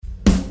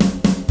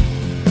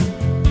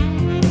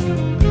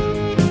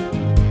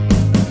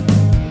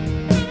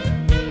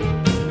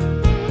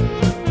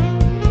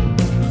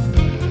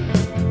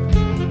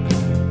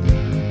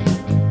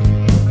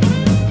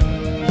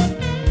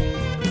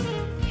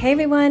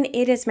everyone.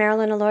 It is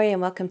Marilyn Alori,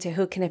 and welcome to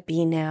Who Can It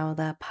Be Now,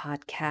 the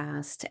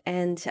podcast.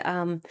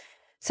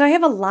 So I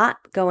have a lot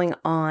going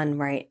on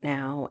right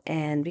now.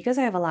 And because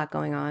I have a lot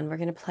going on, we're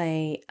going to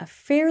play a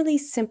fairly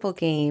simple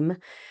game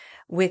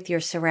with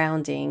your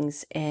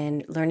surroundings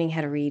and learning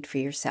how to read for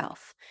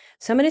yourself.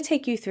 So I'm going to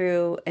take you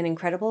through an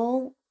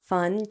incredible,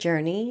 fun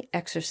journey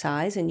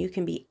exercise, and you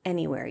can be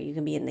anywhere. You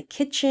can be in the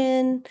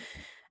kitchen.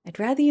 I'd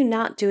rather you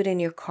not do it in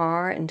your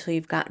car until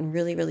you've gotten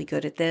really, really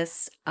good at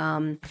this.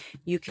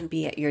 You can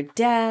be at your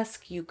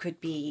desk. You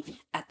could be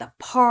at the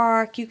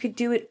park. You could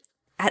do it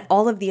at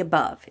all of the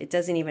above. It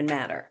doesn't even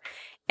matter.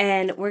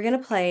 And we're going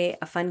to play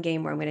a fun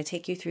game where I'm going to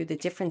take you through the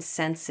different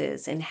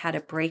senses and how to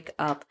break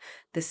up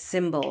the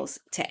symbols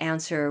to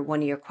answer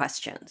one of your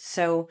questions.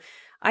 So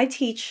I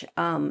teach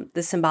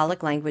the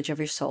symbolic language of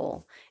your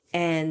soul.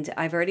 And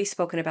I've already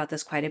spoken about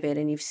this quite a bit,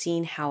 and you've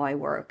seen how I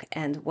work.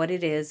 And what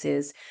it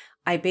is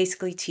I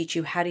basically teach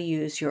you how to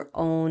use your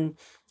own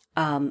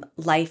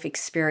life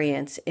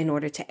experience in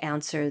order to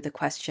answer the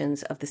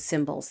questions of the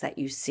symbols that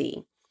you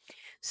see.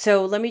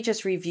 So let me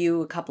just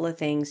review a couple of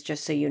things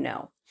just so you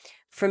know.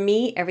 For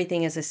me,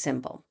 everything is a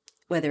symbol,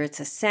 whether it's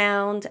a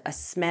sound, a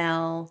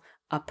smell,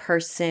 a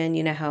person.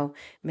 You know how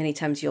many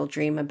times you'll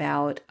dream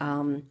about,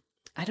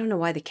 I don't know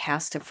why the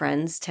cast of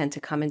Friends tend to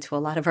come into a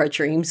lot of our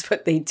dreams,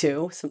 but they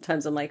do.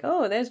 Sometimes I'm like,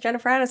 oh, there's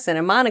Jennifer Aniston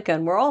and Monica,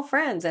 and we're all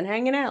friends and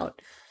hanging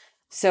out.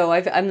 So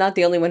I'm not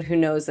the only one who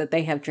knows that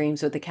they have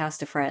dreams with the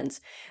cast of Friends.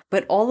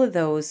 But all of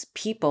those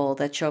people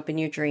that show up in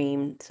your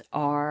dreams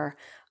are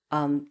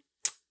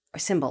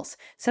symbols.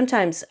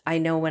 Sometimes I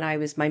know when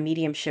my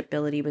mediumship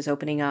ability was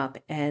opening up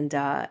and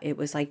it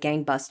was like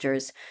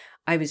gangbusters,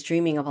 I was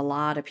dreaming of a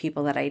lot of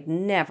people that I'd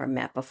never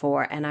met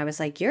before. And I was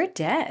like, you're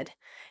dead.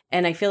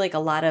 And I feel like a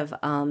lot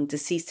of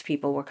deceased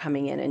people were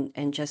coming in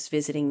and just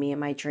visiting me in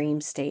my dream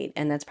state.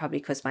 And that's probably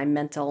because my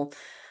mental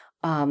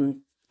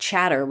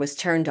chatter was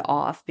turned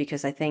off,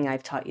 because I think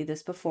I've taught you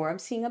this before. I'm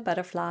seeing a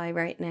butterfly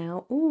right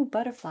now. Ooh,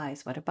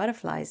 butterflies. What do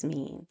butterflies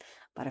mean?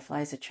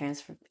 Butterflies are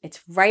transfer.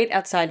 It's right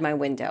outside my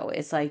window.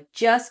 It's like,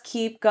 just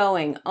keep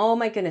going. Oh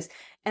my goodness.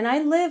 And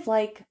I live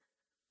like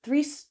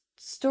three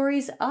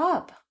stories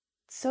up.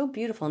 It's so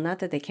beautiful. Not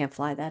that they can't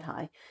fly that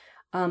high.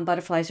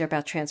 Butterflies are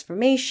about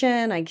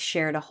transformation. I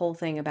shared a whole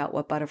thing about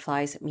what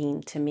butterflies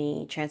mean to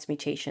me,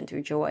 transmutation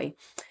through joy.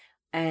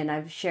 And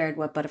I've shared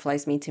what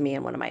butterflies mean to me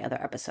in one of my other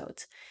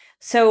episodes.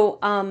 So,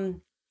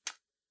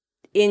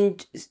 in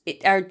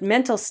our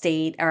mental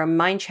state, our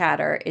mind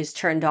chatter is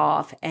turned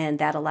off, and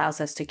that allows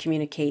us to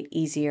communicate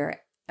easier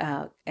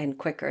and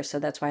quicker. So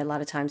that's why a lot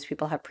of times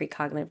people have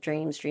precognitive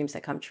dreams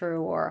that come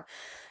true, or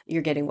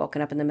you're getting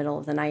woken up in the middle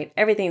of the night.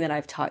 Everything that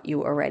I've taught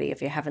you already.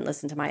 If you haven't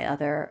listened to my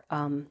other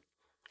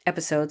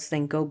episodes,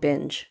 then go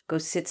binge, go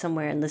sit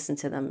somewhere and listen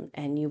to them,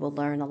 and you will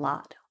learn a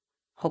lot.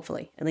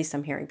 Hopefully, at least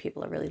I'm hearing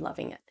people are really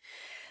loving it.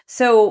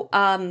 So,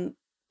 and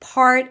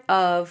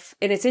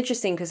it's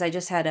interesting because I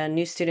just had a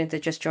new student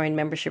that just joined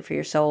Membership for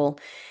Your Soul.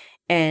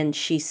 And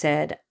she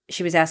said,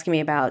 she was asking me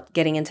about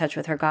getting in touch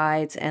with her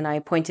guides. And I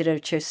pointed her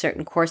to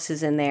certain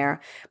courses in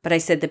there. But I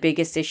said the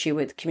biggest issue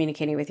with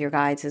communicating with your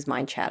guides is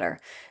mind chatter,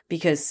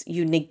 because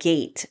you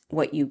negate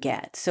what you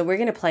get. So we're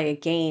going to play a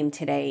game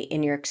today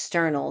in your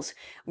externals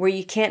where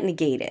you can't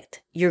negate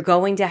it. You're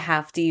going to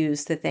have to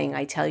use the thing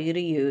I tell you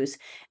to use.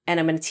 And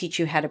I'm going to teach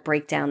you how to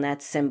break down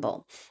that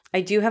symbol.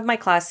 I do have my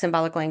class,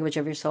 Symbolic Language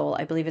of Your Soul.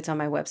 I believe it's on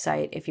my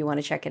website if you want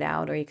to check it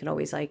out, or you can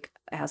always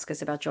ask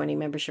us about joining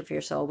Membership for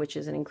Your Soul, which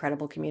is an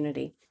incredible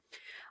community.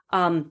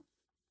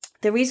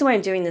 The reason why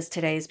I'm doing this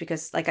today is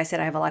because, like I said,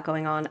 I have a lot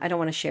going on. I don't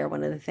want to share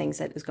one of the things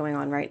that is going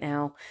on right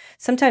now.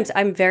 Sometimes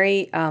I'm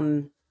very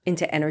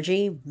into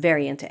energy,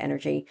 very into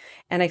energy.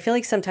 And I feel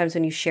like sometimes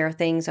when you share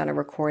things on a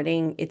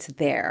recording, it's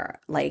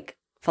there like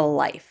for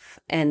life.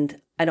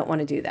 And I don't want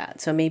to do that.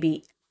 So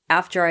maybe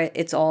after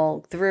it's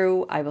all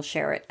through, I will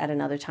share it at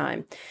another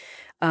time.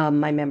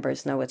 My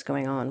members know what's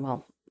going on.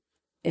 Well,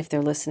 if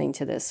they're listening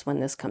to this when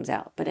this comes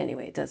out. But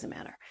anyway, it doesn't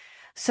matter.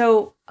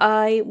 So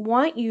I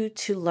want you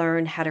to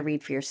learn how to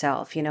read for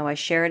yourself. You know, I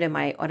shared in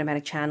my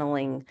automatic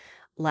channeling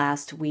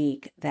last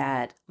week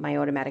that my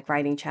automatic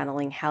writing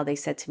channeling, how they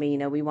said to me, you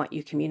know, we want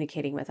you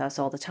communicating with us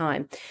all the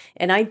time.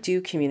 And I do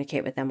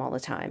communicate with them all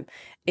the time.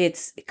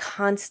 It's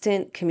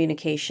constant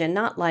communication,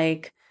 not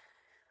like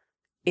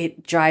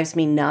it drives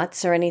me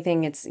nuts or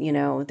anything. It's, you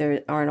know,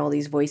 there aren't all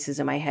these voices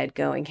in my head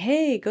going,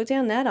 hey, go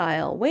down that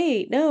aisle.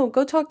 Wait, no,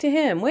 go talk to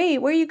him. Wait,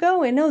 where are you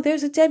going? No,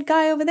 there's a dead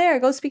guy over there.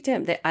 Go speak to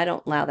him. I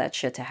don't allow that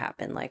shit to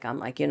happen. Like, I'm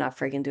like, you're not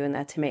friggin' doing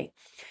that to me.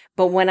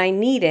 But when I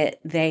need it,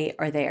 they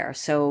are there.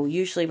 So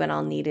usually when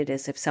I'll need it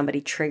is if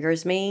somebody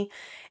triggers me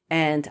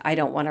and I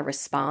don't want to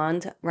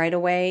respond right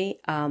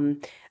away.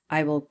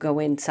 I will go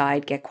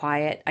inside, get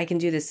quiet. I can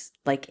do this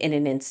like in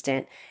an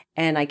instant.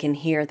 And I can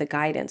hear the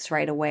guidance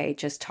right away,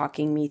 just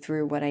talking me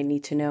through what I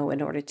need to know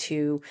in order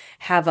to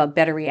have a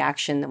better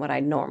reaction than what I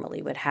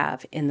normally would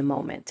have in the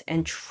moment.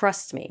 And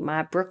trust me,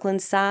 my Brooklyn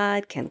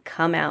side can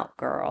come out,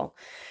 girl.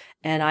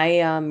 And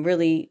I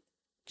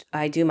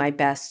do my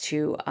best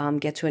to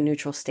get to a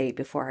neutral state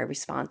before I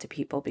respond to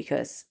people,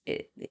 because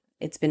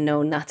it's been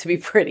known not to be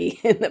pretty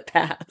in the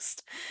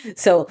past.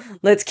 So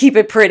let's keep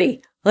it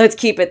pretty. Let's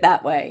keep it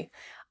that way.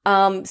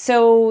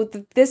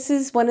 This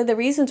is one of the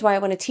reasons why I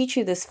want to teach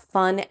you this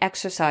fun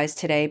exercise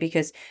today,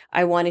 because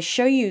I want to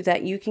show you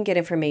that you can get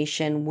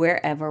information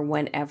wherever,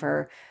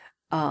 whenever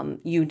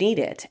you need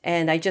it.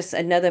 And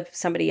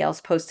somebody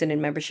else posted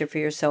in Membership for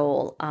Your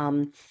Soul.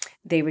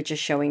 They were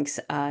just showing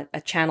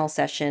a channel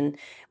session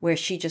where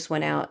she just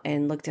went out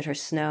and looked at her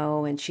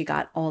snow, and she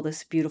got all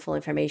this beautiful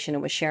information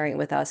and was sharing it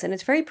with us. And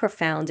it's very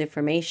profound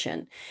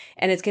information,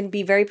 and it's going to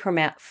be very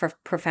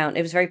profound.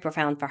 It was very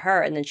profound for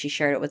her. And then she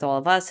shared it with all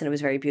of us, and it was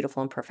very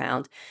beautiful and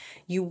profound.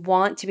 You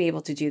want to be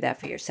able to do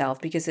that for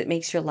yourself because it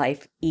makes your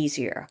life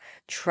easier.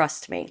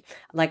 Trust me.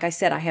 Like I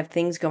said, I have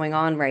things going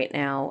on right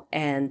now,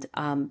 and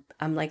I'm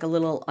like a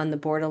little on the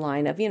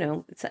borderline of,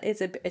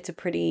 it's a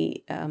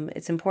pretty,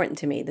 it's important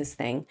to me, this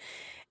thing.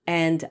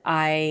 And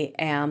I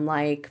am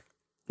like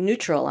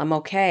neutral. I'm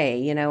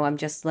okay. I'm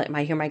just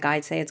I hear my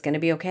guide say, it's going to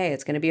be okay.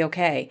 It's going to be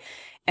okay.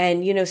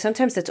 And,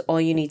 sometimes that's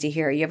all you need to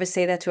hear. You ever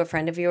say that to a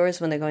friend of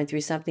yours when they're going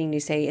through something and you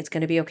say, it's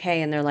going to be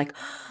okay. And they're like,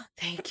 oh,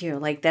 thank you.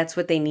 Like, that's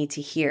what they need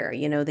to hear.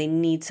 They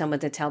need someone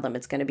to tell them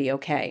it's going to be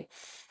okay.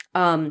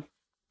 And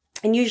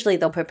usually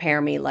they'll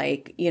prepare me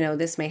like,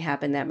 this may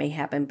happen, that may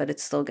happen, but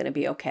it's still going to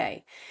be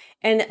okay.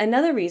 And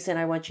another reason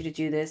I want you to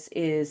do this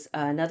is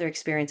another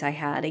experience I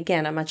had.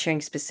 Again, I'm not sharing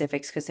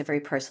specifics because they're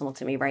very personal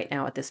to me right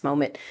now at this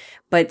moment,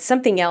 but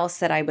something else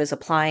that I was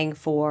applying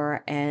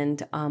for,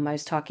 and I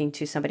was talking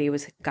to somebody who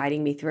was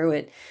guiding me through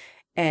it.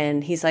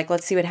 And he's like,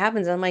 let's see what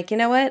happens. And I'm like, you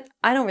know what?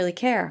 I don't really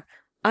care.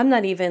 I'm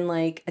not even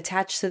like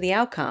attached to the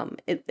outcome.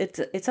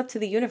 It's up to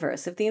the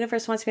universe. If the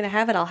universe wants me to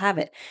have it, I'll have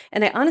it.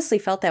 And I honestly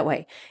felt that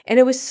way. And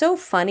it was so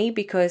funny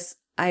because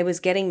I was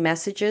getting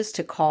messages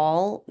to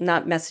call,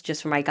 not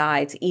messages from my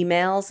guides,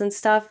 emails and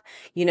stuff.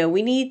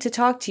 We need to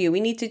talk to you. We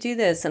need to do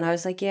this. And I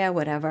was like, yeah,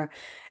 whatever.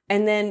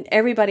 And then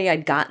everybody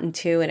I'd gotten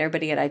to and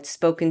everybody that I'd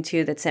spoken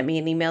to that sent me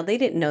an email, they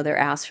didn't know their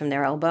ass from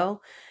their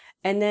elbow.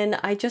 And then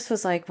I just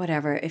was like,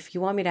 whatever, if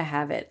you want me to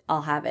have it,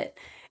 I'll have it.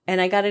 And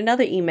I got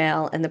another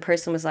email and the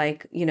person was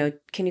like,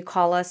 can you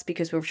call us?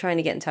 Because we're trying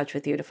to get in touch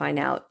with you to find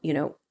out,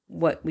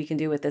 what we can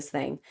do with this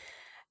thing.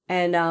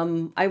 And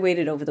I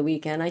waited over the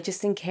weekend. I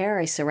just didn't care.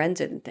 I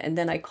surrendered. And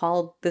then I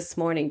called this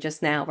morning,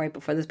 just now, right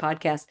before this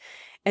podcast.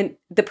 And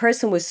the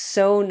person was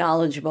so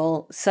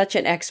knowledgeable, such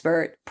an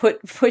expert,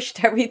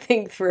 pushed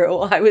everything through.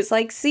 I was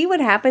like, see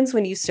what happens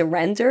when you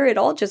surrender? It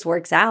all just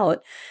works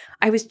out.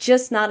 I was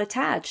just not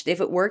attached.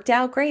 If it worked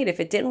out, great. If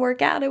it didn't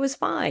work out, it was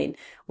fine.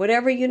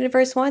 Whatever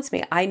universe wants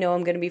me, I know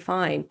I'm going to be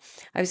fine.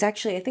 I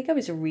think I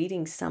was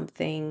reading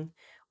something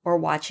or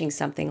watching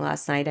something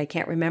last night. I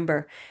can't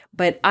remember,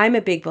 but I'm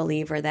a big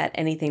believer that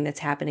anything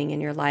that's happening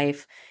in your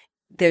life,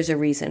 there's a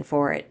reason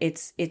for it.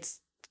 It's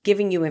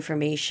giving you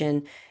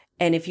information.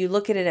 And if you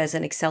look at it as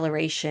an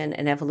acceleration,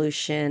 an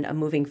evolution, a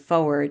moving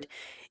forward,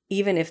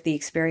 even if the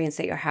experience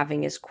that you're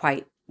having is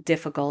quite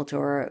difficult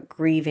or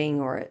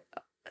grieving or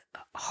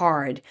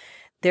hard,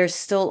 there's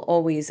still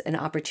always an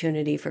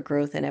opportunity for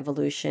growth and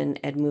evolution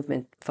and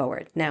movement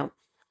forward. Now,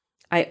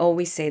 I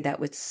always say that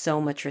with so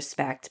much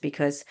respect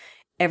because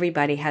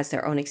everybody has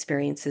their own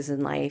experiences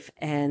in life,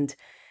 and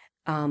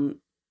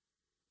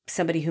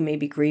somebody who may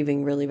be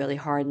grieving really, really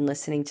hard and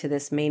listening to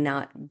this may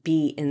not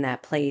be in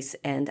that place.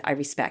 And I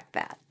respect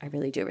that. I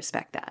really do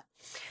respect that.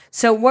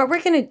 So what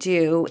we're going to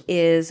do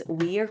is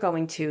we are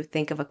going to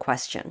think of a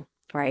question,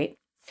 right?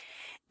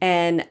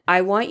 And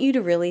I want you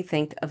to really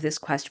think of this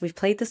question. We've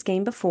played this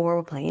game before.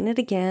 We're playing it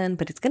again,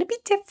 but it's going to be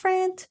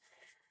different.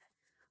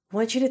 I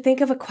want you to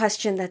think of a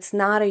question that's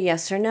not a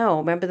yes or no.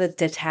 Remember the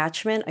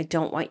detachment? I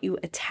don't want you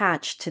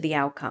attached to the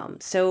outcome.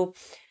 So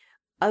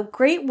a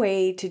great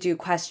way to do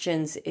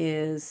questions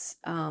is,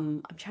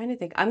 I'm trying to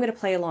think, I'm going to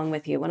play along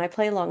with you. When I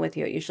play along with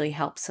you, it usually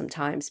helps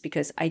sometimes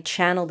because I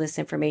channel this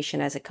information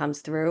as it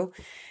comes through.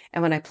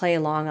 And when I play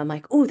along, I'm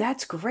like, oh,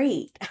 that's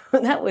great.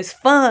 That was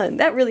fun.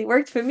 That really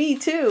worked for me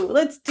too.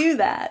 Let's do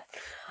that.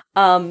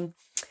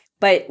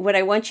 But what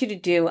I want you to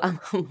do, I'm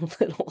a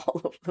little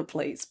all over the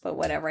place, but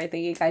whatever. I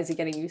think you guys are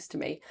getting used to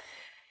me.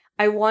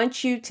 I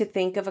want you to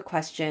think of a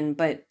question,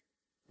 but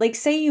like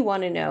say you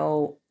want to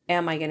know,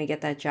 am I going to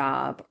get that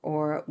job?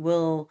 Or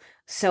will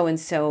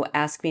so-and-so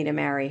ask me to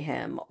marry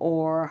him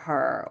or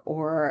her?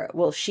 Or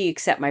will she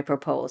accept my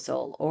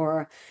proposal?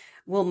 Or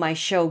will my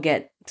show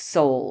get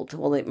sold?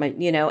 Will it,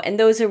 and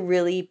those are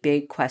really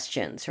big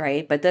questions,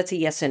 right? But that's a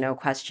yes or no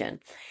question.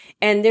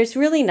 And there's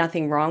really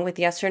nothing wrong with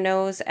yes or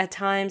no's at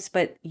times,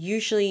 but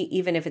usually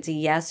even if it's a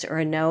yes or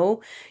a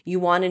no, you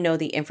want to know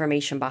the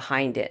information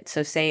behind it.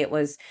 So say it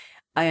was,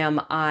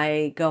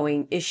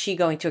 is she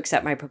going to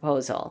accept my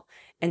proposal?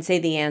 And say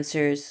the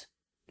answer's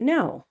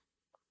no.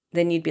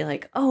 Then you'd be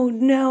like, oh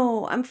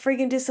no, I'm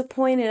friggin'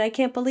 disappointed. I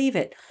can't believe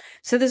it.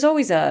 So there's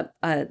always a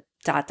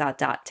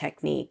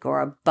technique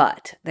or a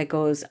but that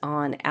goes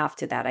on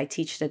after that. I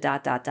teach the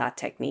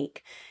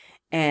technique.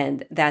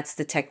 And that's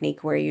the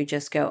technique where you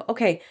just go,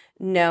 okay,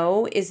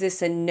 no, is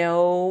this a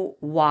no?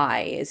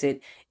 Why? Is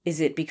it Is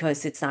it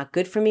because it's not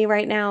good for me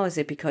right now? Is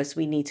it because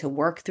we need to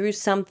work through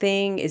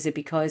something? Is it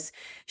because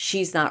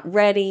she's not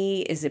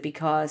ready? Is it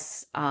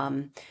because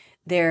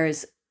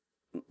there's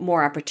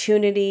more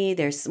opportunity?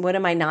 What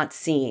am I not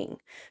seeing?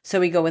 So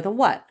we go with a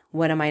what?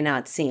 What am I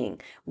not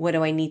seeing? What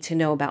do I need to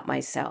know about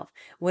myself?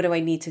 What do I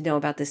need to know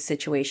about this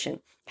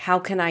situation? How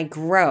can I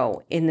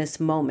grow in this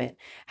moment?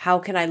 How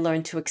can I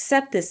learn to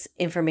accept this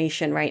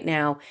information right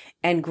now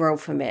and grow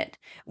from it?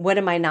 What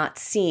am I not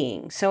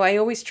seeing? So I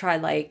always try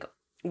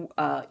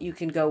you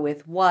can go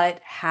with what,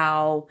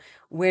 how,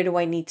 where do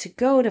I need to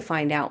go to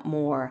find out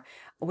more?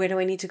 Where do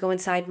I need to go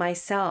inside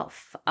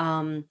myself?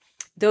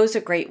 Those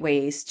are great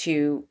ways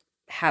to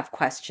have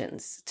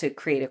questions, to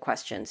create a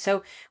question. So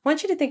I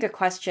want you to think a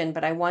question,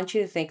 but I want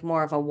you to think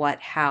more of a what,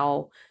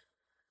 how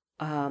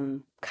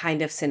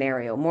kind of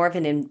scenario, more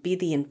of be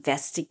the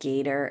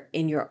investigator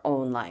in your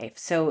own life.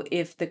 So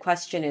if the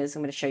question is,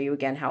 I'm going to show you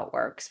again how it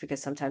works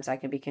because sometimes I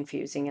can be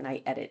confusing and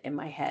I edit in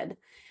my head.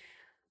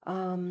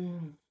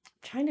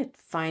 Trying to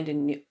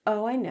find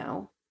I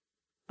know.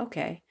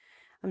 Okay.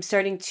 I'm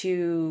starting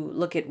to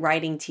look at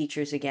writing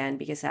teachers again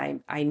because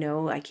I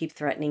know I keep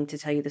threatening to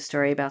tell you the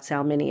story about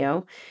Sal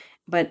Mineo,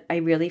 but I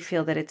really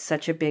feel that it's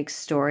such a big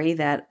story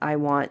that I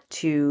want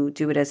to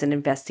do it as an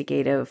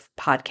investigative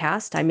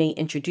podcast. I may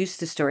introduce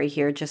the story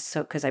here just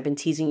so because I've been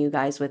teasing you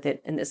guys with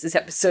it, and this is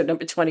episode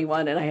number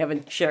 21, and I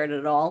haven't shared it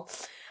at all.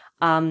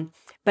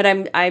 But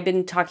I've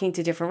been talking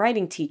to different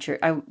writing teachers.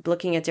 I'm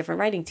looking at different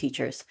writing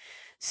teachers.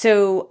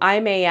 So I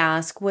may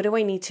ask, what do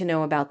I need to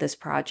know about this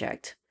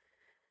project?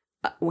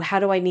 How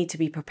do I need to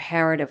be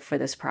preparative for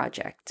this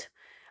project?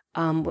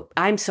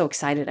 I'm so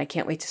excited. I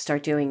can't wait to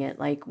start doing it.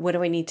 Like, what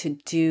do I need to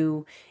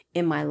do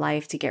in my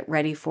life to get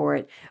ready for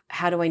it?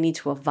 How do I need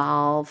to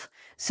evolve?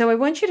 So I'm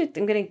going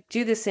to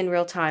do this in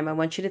real time. I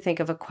want you to think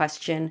of a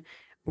question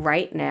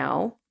right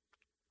now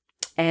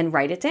and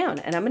write it down.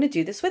 And I'm going to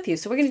do this with you.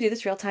 So we're going to do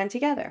this real time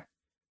together.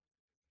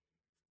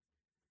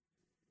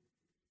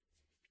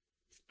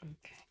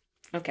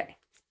 Okay.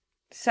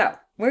 So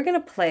we're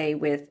going to play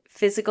with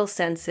physical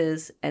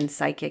senses and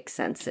psychic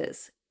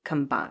senses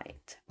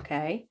combined.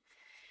 Okay.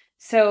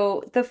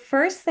 So the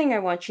first thing I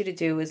want you to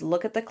do is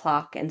look at the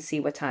clock and see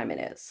what time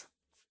it is.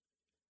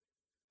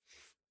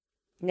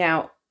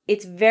 Now,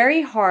 it's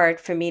very hard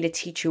for me to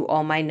teach you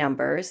all my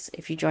numbers.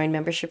 If you join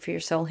Membership for Your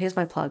Soul, here's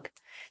my plug.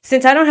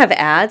 Since I don't have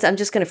ads, I'm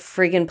just going to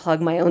friggin'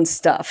 plug my own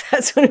stuff.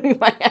 That's going to be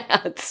my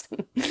ads.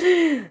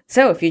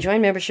 So if you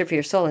join Membership for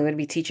Your Soul, I'm going to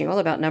be teaching all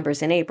about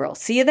numbers in April.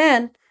 See you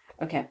then.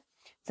 Okay.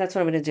 So that's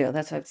what I'm going to do.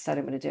 That's what I've decided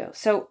I'm going to do.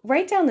 So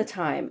write down the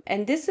time.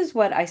 And this is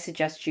what I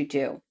suggest you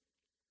do.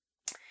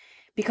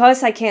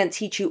 Because I can't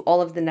teach you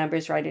all of the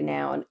numbers right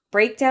now,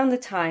 break down the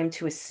time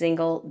to a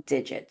single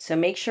digit. So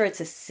make sure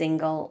it's a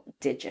single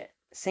digit.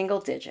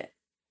 Single digit.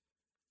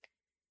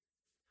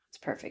 It's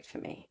perfect for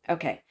me.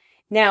 Okay.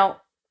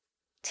 Now,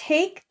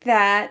 take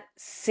that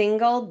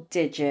single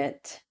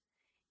digit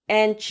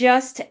and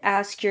just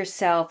ask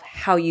yourself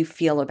how you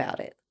feel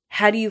about it.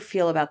 How do you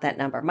feel about that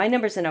number? My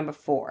number's a number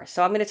 4.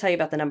 So I'm going to tell you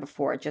about the number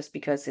 4 just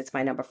because it's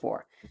my number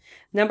 4.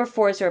 Number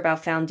 4s are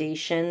about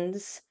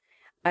foundations.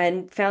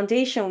 And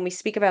foundation, when we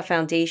speak about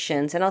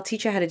foundations, and I'll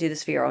teach you how to do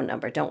this for your own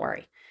number, don't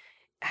worry.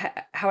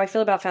 How I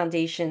feel about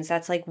foundations,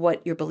 that's like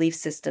what your belief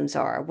systems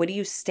are. What are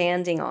you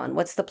standing on?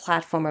 What's the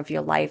platform of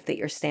your life that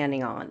you're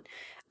standing on?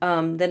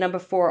 The number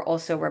 4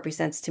 also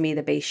represents to me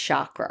the base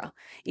chakra,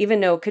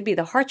 even though it could be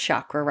the heart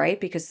chakra, right?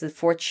 Because the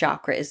 4th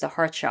chakra is the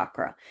heart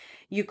chakra.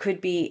 You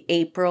could be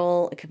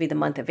April. It could be the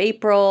month of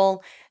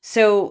April.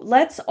 So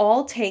let's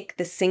all take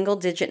the single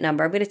digit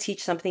number. I'm going to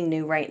teach something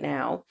new right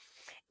now.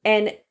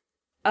 And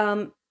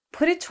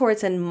put it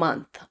towards a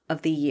month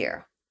of the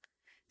year.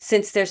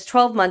 Since there's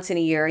 12 months in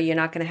a year, you're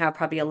not going to have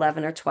probably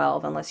 11 or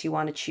 12 unless you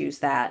want to choose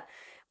that.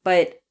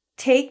 But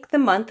take the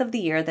month of the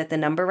year that the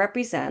number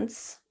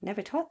represents.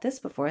 Never taught this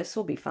before. This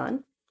will be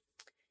fun.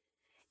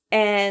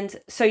 And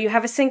so you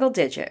have a single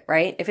digit,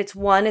 right? If it's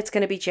 1, it's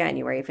going to be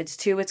January. If it's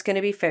 2, it's going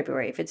to be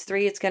February. If it's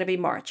 3, it's going to be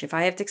March. If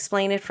I have to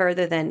explain it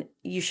further, then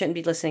you shouldn't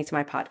be listening to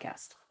my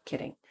podcast.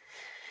 Kidding.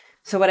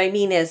 So what I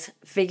mean is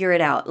figure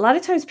it out. A lot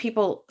of times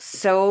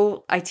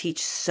I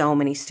teach so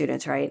many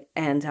students, right?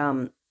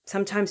 And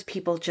sometimes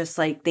people just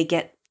they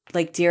get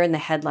like deer in the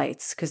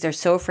headlights because they're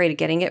so afraid of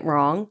getting it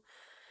wrong.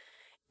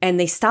 And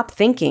they stop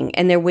thinking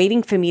and they're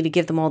waiting for me to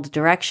give them all the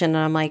direction.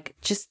 And I'm like,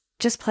 just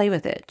play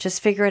with it.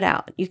 Just figure it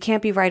out. You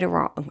can't be right or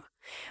wrong.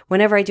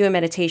 Whenever I do a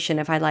meditation,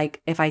 if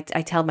I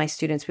tell my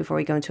students before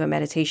we go into a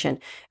meditation,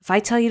 if I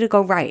tell you to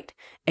go right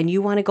and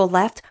you want to go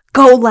left,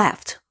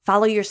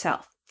 follow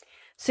yourself.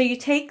 So you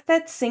take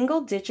that single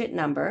digit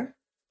number,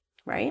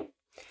 right?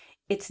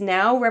 It's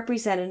now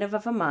representative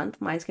of a month.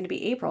 Mine's going to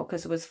be April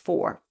because it was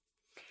 4.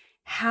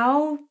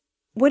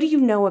 What do you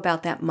know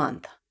about that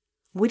month?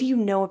 What do you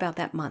know about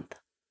that month?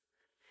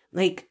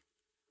 Like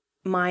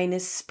mine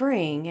is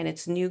spring and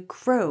it's new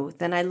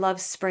growth. And I love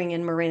spring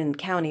in Marin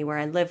County where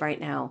I live right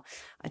now.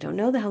 I don't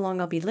know how long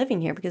I'll be living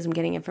here because I'm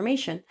getting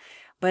information,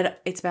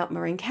 but it's about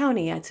Marin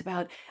County. It's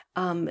about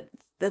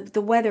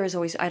the weather is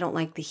always, I don't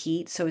like the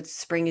heat, so it's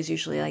spring is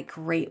usually like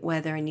great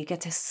weather and you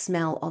get to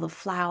smell all the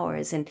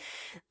flowers and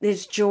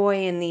there's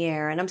joy in the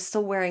air, and I'm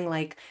still wearing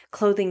like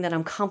clothing that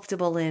I'm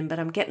comfortable in, but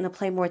I'm getting to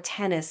play more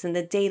tennis and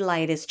the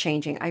daylight is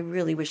changing. I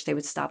really wish they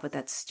would stop with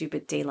that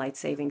stupid daylight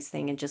savings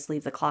thing and just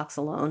leave the clocks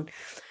alone.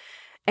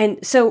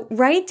 And so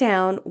write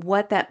down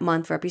what that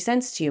month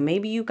represents to you.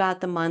 Maybe you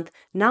got the month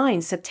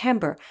 9,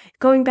 September,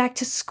 going back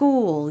to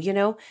school,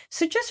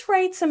 So just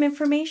write some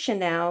information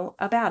now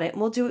about it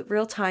and we'll do it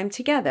real time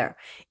together.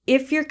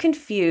 If you're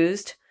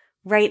confused,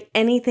 write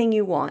anything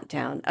you want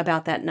down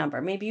about that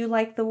number. Maybe you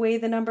like the way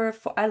the number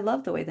 4, I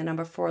love the way the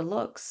number 4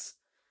 looks.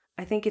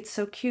 I think it's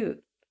so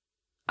cute.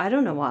 I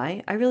don't know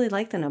why. I really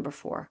like the number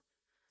 4.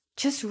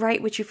 Just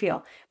write what you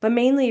feel. But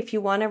mainly, if you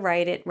want to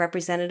write it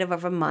representative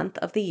of a month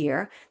of the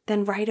year,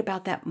 then write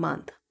about that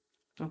month.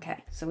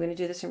 Okay, so we're going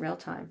to do this in real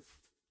time.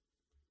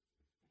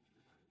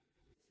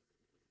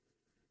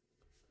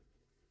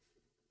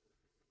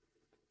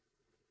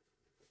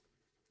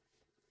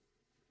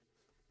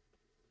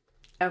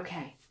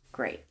 Okay,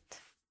 great.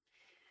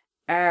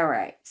 All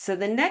right, so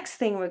the next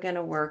thing we're going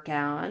to work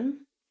on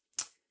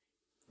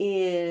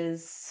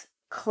is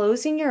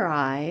closing your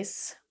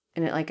eyes.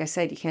 And like I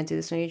said, you can't do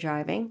this when you're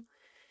driving.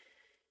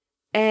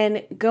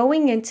 And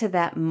going into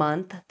that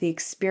month, the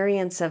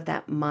experience of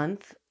that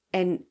month,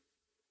 and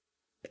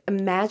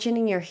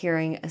imagining you're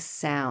hearing a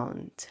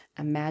sound.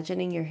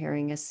 Imagining you're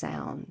hearing a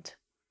sound.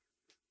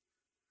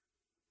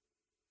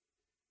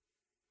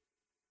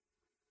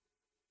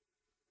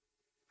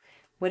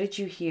 What did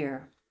you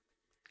hear?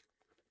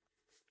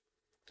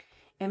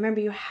 And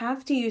remember, you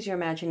have to use your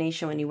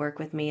imagination when you work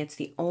with me. It's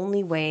the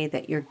only way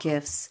that your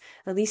gifts,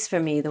 at least for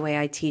me, the way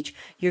I teach,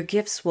 your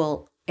gifts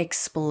will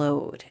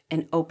explode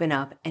and open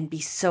up and be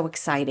so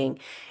exciting.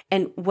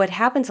 And what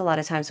happens a lot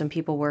of times when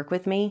people work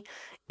with me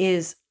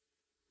is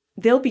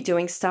they'll be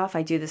doing stuff.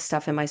 I do this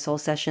stuff in my soul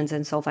sessions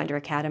in Soul Finder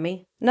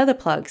Academy. Another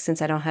plug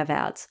since I don't have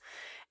ads.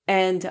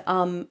 And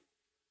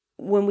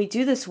when we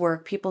do this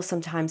work, people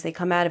sometimes they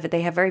come out of it,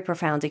 they have very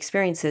profound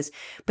experiences,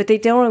 but they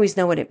don't always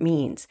know what it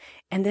means.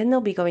 And then they'll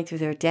be going through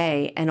their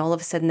day and all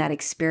of a sudden that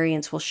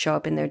experience will show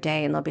up in their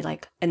day and they'll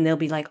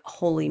be like,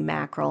 holy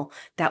mackerel,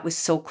 that was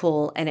so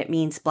cool. And it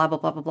means blah, blah,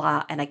 blah, blah,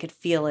 blah. And I could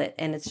feel it.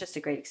 And it's just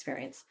a great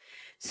experience.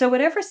 So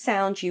whatever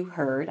sound you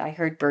heard, I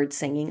heard birds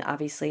singing,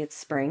 obviously it's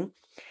spring.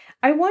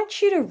 I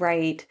want you to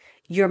write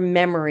your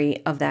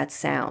memory of that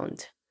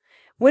sound.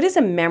 What is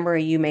a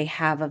memory you may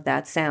have of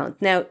that sound?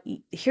 Now,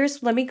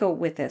 let me go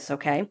with this,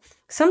 okay?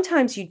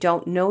 Sometimes you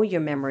don't know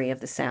your memory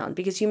of the sound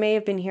because you may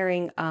have been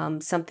hearing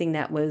something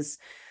that was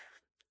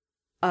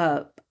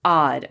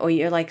odd, or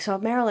you're like, so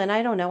Marilyn,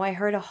 I don't know, I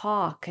heard a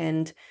hawk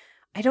and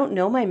I don't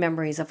know my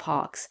memories of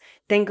hawks.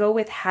 Then go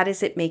with, how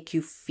does it make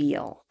you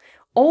feel?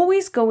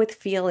 Always go with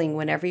feeling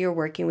whenever you're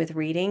working with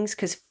readings,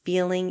 because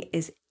feeling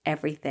is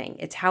everything.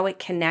 It's how it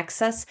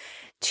connects us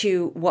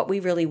to what we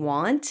really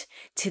want,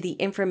 to the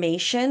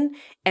information.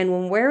 And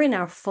when we're in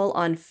our full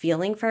on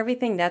feeling for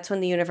everything, that's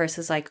when the universe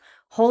is like,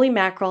 holy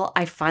mackerel,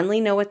 I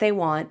finally know what they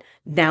want.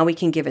 Now we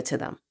can give it to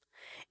them.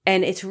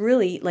 And it's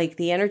really like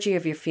the energy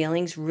of your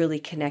feelings really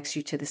connects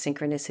you to the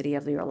synchronicity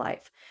of your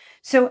life.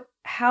 So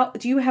how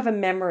do you have a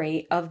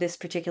memory of this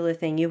particular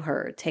thing you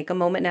heard? Take a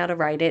moment now to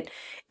write it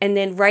and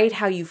then write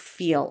how you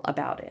feel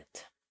about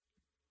it.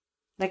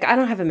 Like, I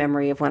don't have a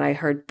memory of when I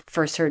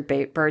first heard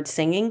birds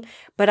singing,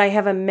 but I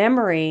have a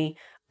memory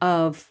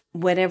of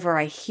whenever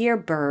I hear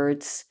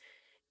birds,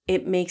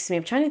 it makes me,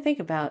 I'm trying to think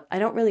about, I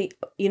don't really,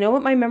 you know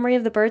what my memory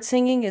of the bird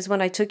singing is?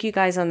 When I took you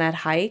guys on that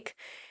hike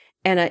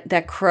and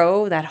that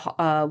crow that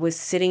was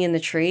sitting in the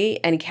tree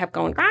and he kept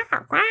going, "Quack,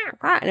 quack,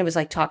 quack," and it was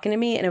like talking to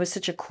me, and it was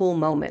such a cool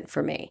moment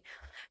for me.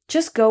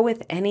 Just go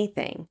with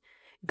anything.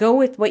 Go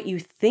with what you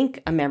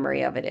think a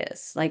memory of it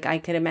is. Like, I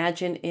could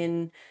imagine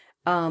in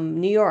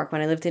New York,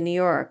 when I lived in New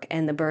York,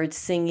 and the birds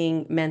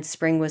singing meant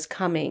spring was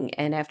coming.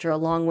 And after a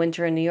long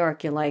winter in New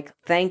York, you're like,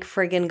 thank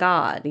friggin'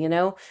 God,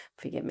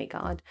 forgive me,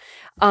 God.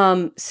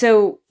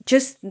 So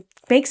just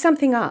make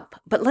something up,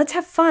 but let's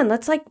have fun.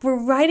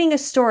 We're writing a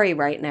story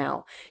right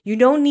now. You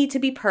don't need to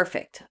be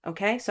perfect.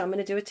 Okay. So I'm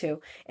going to do it too.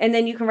 And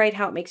then you can write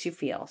how it makes you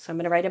feel. So I'm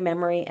going to write a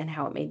memory and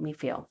how it made me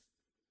feel.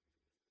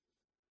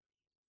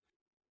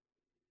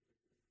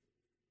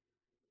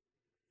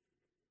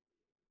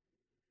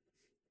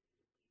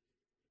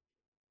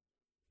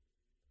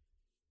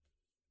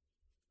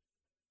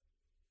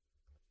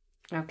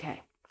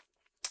 Okay.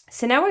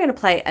 So now we're going to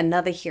play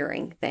another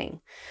hearing thing.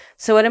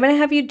 So what I'm going to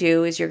have you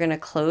do is you're going to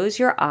close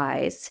your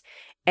eyes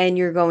and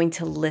you're going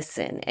to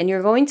listen. And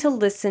you're going to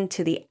listen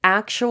to the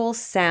actual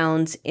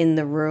sounds in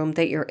the room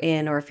that you're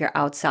in, or if you're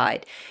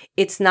outside.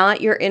 It's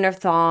not your inner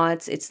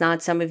thoughts. It's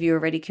not some of you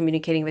already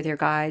communicating with your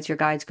guides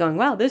going,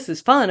 wow, this is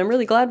fun. I'm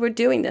really glad we're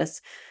doing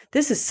this.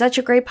 This is such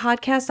a great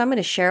podcast. I'm going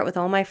to share it with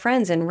all my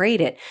friends and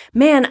rate it.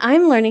 Man,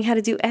 I'm learning how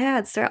to do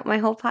ads throughout my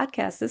whole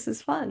podcast. This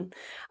is fun.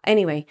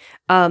 Anyway,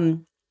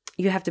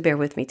 you have to bear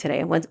with me today.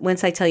 And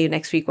once I tell you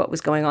next week what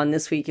was going on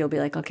this week, you'll be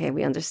like, okay,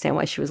 we understand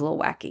why she was a little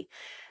wacky.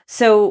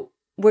 So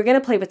we're going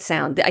to play with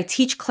sound. I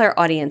teach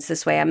clairaudience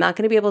this way. I'm not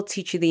going to be able to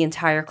teach you the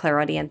entire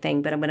clairaudient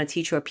thing, but I'm going to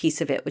teach you a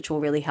piece of it, which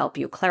will really help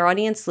you.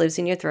 Clairaudience lives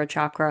in your throat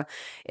chakra.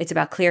 It's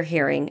about clear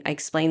hearing. I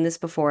explained this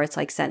before. It's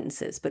like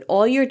sentences. But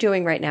all you're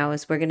doing right now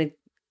is I'm going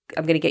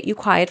to get you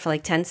quiet for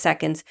like 10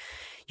 seconds.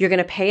 You're going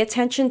to pay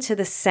attention to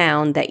the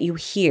sound that you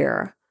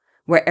hear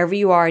wherever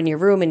you are in your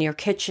room, in your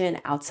kitchen,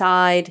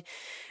 outside,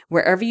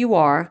 wherever you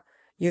are.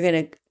 You're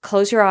going to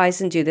close your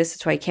eyes and do this.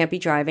 That's why you can't be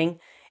driving.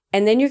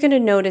 And then you're going to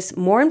notice,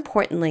 more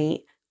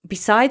importantly,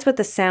 besides what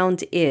the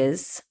sound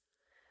is,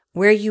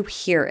 where you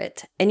hear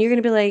it. And you're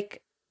going to be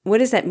like, what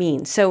does that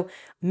mean? So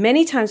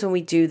many times when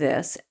we do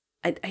this,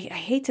 I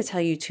hate to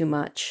tell you too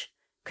much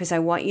because I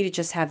want you to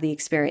just have the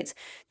experience.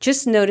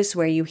 Just notice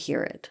where you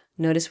hear it.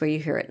 Notice where you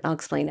hear it. I'll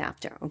explain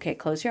after. Okay,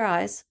 close your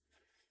eyes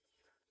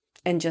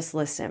and just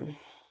listen.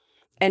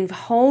 And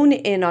hone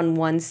in on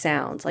one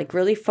sound, like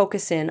really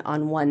focus in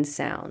on one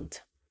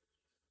sound.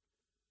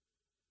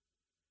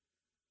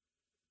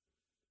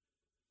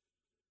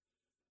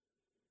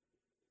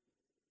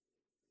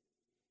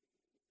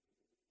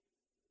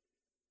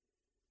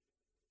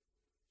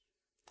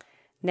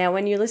 Now,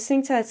 when you're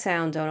listening to that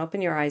sound, don't open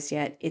your eyes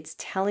yet. It's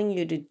telling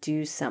you to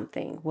do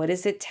something. What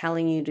is it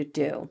telling you to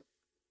do?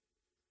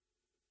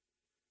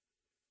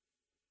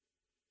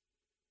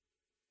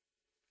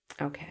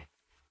 Okay.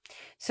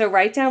 So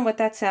write down what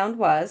that sound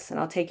was, and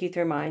I'll take you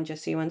through mine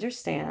just so you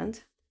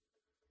understand.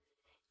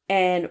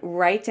 And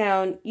write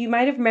down, you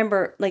might have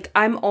remember, like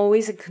I'm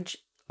always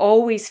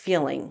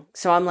feeling.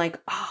 So I'm like,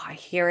 oh, I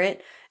hear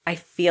it. I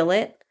feel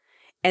it.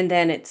 And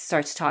then it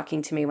starts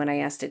talking to me when I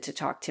asked it to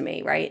talk to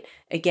me, right?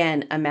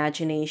 Again,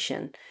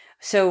 imagination.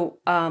 So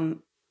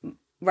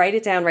write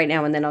it down right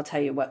now, and then I'll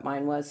tell you what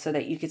mine was so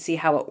that you can see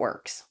how it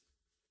works.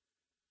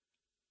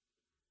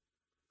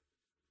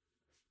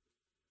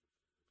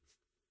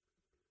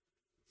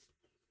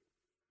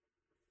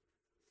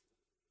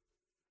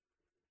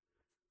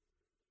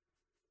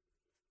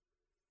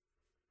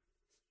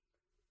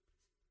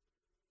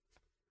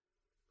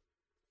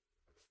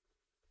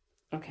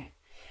 Okay.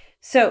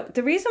 So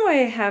the reason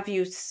why I have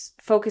you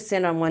focus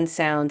in on one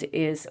sound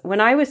is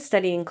when I was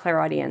studying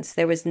clairaudience,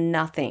 there was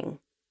nothing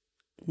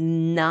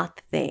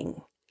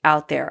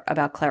out there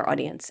about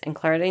clairaudience. And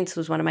clairaudience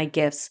was one of my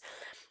gifts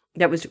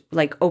that was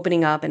like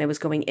opening up, and it was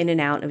going in and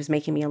out, and it was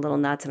making me a little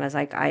nuts. And I was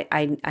like,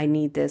 I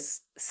need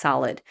this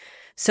solid.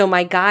 So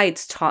my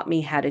guides taught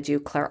me how to do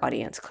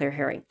clairaudience, clear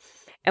hearing.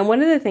 And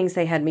one of the things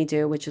they had me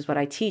do, which is what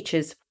I teach,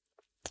 is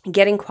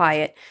getting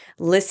quiet,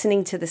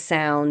 listening to the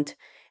sound,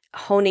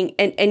 honing,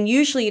 and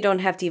usually you don't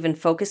have to even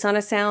focus on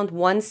a sound.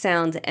 One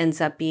sound ends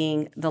up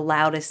being the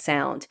loudest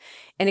sound,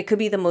 and it could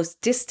be the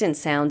most distant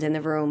sound in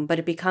the room, but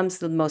it becomes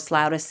the most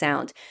loudest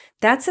sound.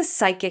 That's a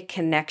psychic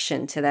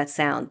connection to that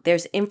sound.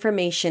 There's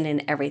information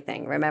in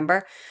everything,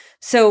 remember?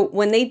 So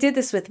when they did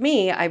this with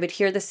me, I would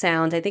hear the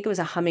sound. I think it was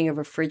a humming of a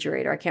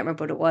refrigerator. I can't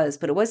remember what it was,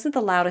 but it wasn't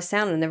the loudest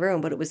sound in the room,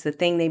 but it was the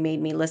thing they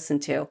made me listen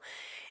to.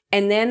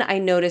 And then I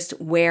noticed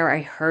where I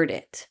heard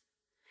it.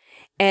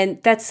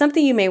 And that's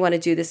something you may want to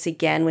do this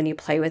again when you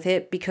play with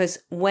it, because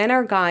when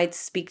our guides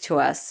speak to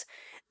us,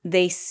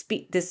 they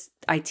speak this,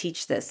 I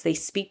teach this, they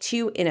speak to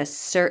you in a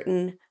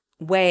certain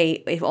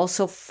way. It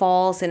also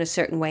falls in a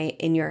certain way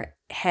in your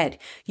head.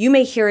 You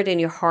may hear it in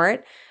your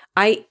heart.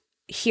 I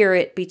hear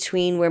it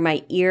between where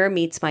my ear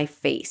meets my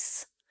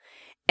face.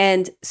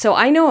 And so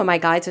I know when my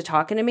guides are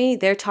talking to me,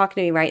 they're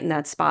talking to me right in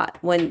that spot.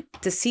 When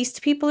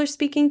deceased people are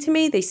speaking to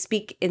me, they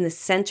speak in the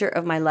center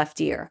of my left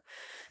ear.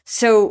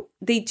 So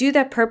they do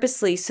that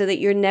purposely so that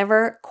you're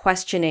never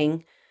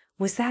questioning,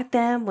 was that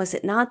them? Was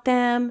it not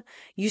them?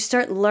 You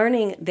start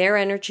learning their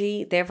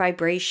energy, their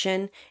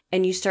vibration,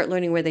 and you start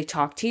learning where they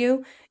talk to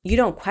you. You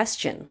don't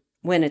question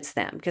when it's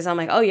them, because I'm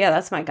like, oh yeah,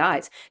 that's my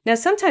guides. Now,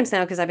 sometimes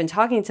now, because I've been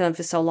talking to them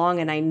for so long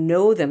and I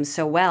know them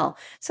so well,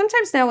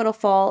 sometimes now it'll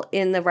fall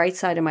in the right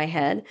side of my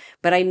head,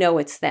 but I know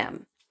it's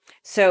them.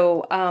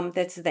 So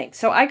that's the thing.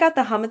 So I got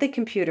the hum of the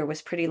computer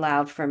was pretty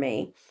loud for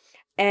me.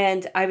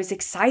 And I was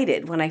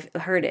excited when I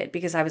heard it,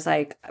 because I was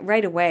like,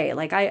 right away,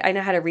 like I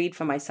know how to read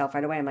for myself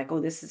right away. I'm like,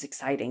 oh, this is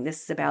exciting.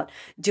 This is about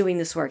doing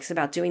this work. It's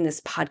about doing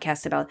this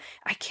podcast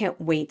I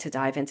can't wait to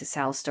dive into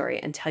Sal's story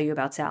and tell you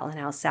about Sal and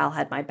how Sal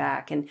had my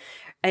back.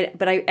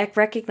 But I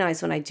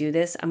recognize when I do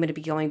this, I'm going to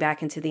be going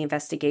back into the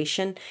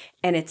investigation,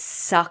 and it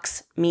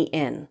sucks me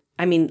in.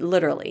 I mean,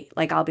 literally,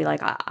 like I'll be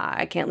like,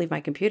 I can't leave my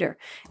computer.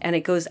 And I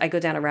go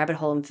down a rabbit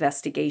hole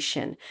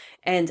investigation.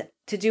 And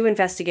to do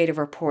investigative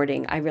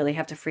reporting, I really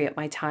have to free up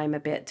my time a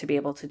bit to be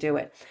able to do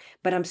it.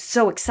 But I'm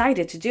so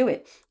excited to do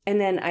it. And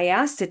then I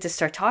asked it to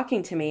start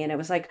talking to me, and it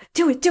was like,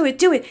 do it, do it,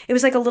 do it. It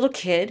was like a little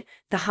kid.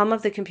 The hum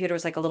of the computer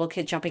was like a little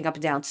kid jumping up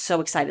and down,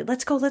 so excited.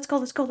 Let's go, let's go,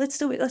 let's go, let's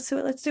do it, let's do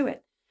it, let's do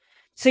it.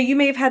 So you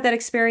may have had that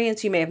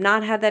experience. You may have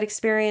not had that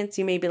experience.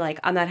 You may be like,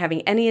 I'm not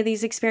having any of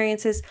these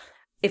experiences.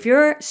 If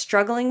you're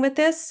struggling with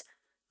this,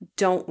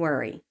 don't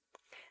worry.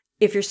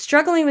 If you're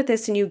struggling with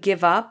this and you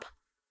give up,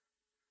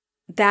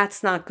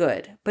 that's not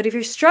good. But if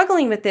you're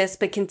struggling with this,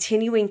 but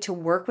continuing to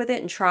work with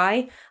it and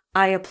try,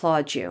 I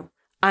applaud you.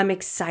 I'm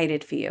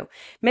excited for you.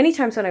 Many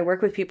times when I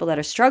work with people that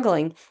are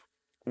struggling,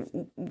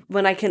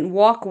 when I can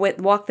walk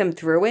them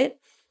through it,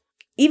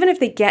 even if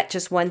they get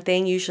just one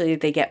thing, usually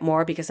they get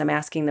more because I'm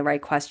asking the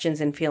right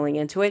questions and feeling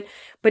into it.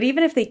 But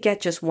even if they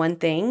get just one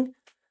thing,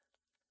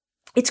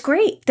 it's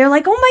great. They're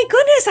like, oh my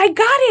goodness, I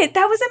got it.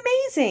 That was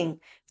amazing.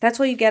 That's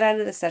what you get out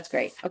of this. That's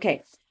great.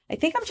 Okay. I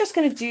think I'm just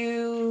going to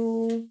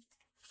do,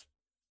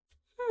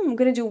 I'm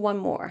going to do one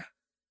more.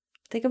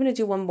 I think I'm going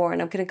to do one more,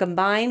 and I'm going to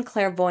combine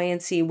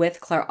clairvoyancy with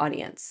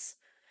clairaudience,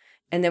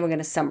 and then we're going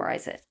to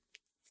summarize it.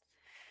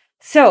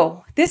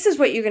 So this is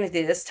what you're going to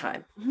do this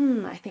time.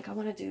 I think I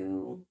want to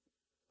do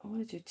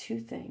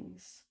two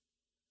things.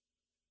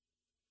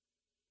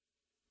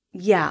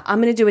 Yeah,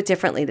 I'm going to do it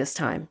differently this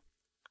time.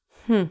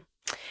 I'm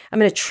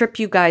going to trip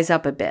you guys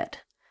up a bit,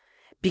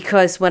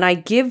 because when I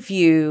give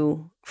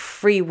you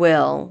free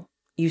will,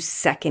 you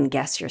second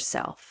guess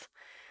yourself.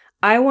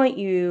 I want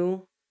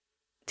you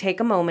take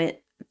a moment,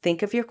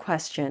 think of your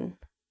question.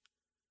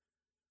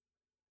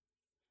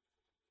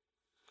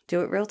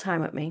 Do it real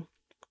time with me.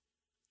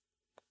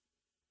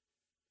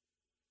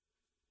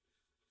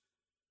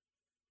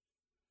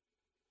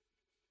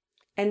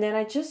 And then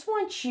I just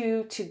want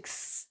you to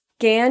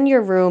scan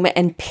your room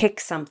and pick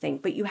something,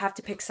 but you have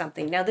to pick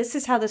something. Now, this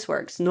is how this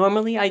works.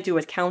 Normally, I do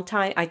a count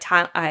time. I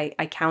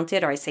count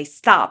it, or I say,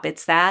 stop,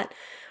 it's that.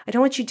 I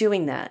don't want you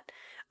doing that.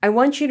 I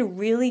want you to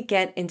really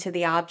get into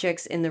the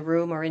objects in the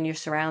room or in your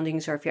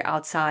surroundings, or if you're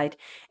outside,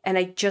 and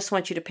I just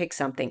want you to pick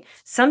something.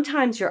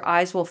 Sometimes your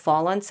eyes will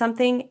fall on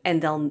something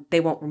and they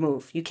won't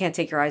move. You can't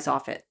take your eyes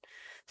off it.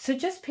 So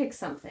just pick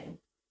something.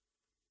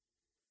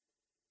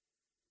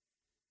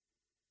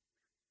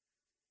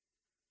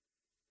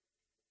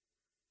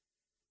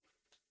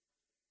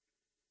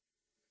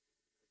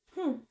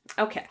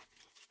 Okay.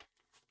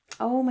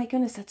 Oh my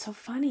goodness, that's so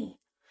funny.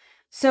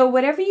 So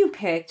whatever you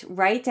picked,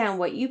 write down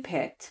what you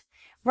picked.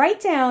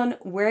 Write down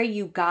where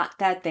you got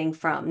that thing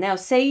from. Now,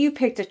 say you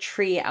picked a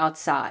tree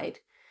outside.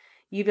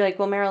 You'd be like,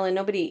 well, Marilyn,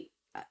 nobody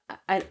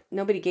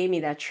gave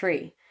me that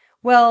tree.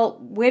 Well,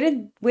 where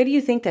do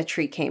you think that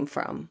tree came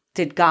from?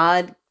 Did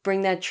God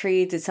bring that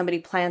tree? Did somebody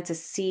plant a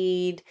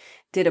seed?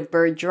 Did a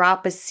bird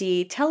drop a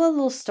seed? Tell a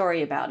little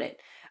story about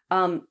it.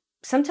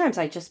 Sometimes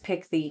I just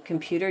pick the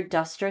computer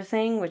duster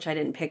thing, which I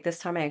didn't pick this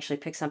time. I actually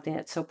picked something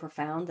that's so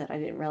profound that I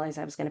didn't realize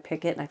I was going to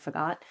pick it, and I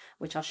forgot,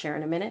 which I'll share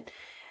in a minute.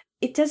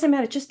 It doesn't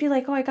matter. Just be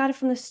like, oh, I got it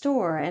from the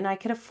store and I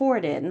can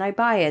afford it and I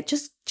buy it.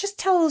 Just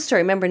tell a little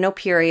story. Remember, no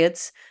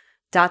periods, ...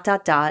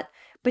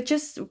 But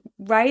just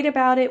write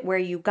about it, where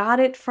you got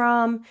it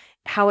from,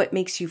 how it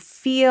makes you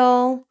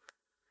feel,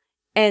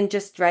 and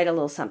just write a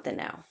little something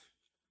now.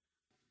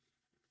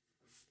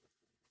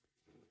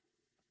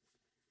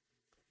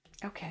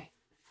 Okay.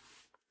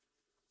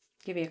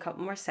 Give you a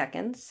couple more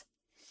seconds.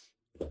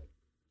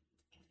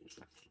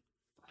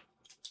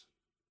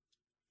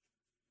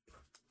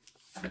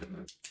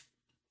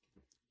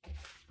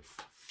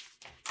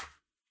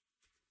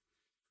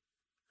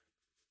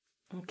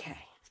 Okay.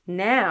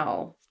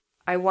 Now,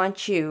 I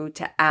want you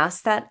to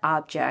ask that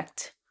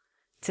object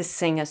to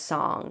sing a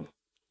song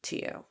to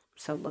you.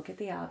 So look at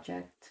the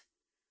object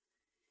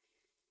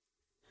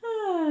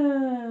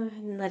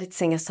and let it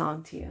sing a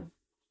song to you.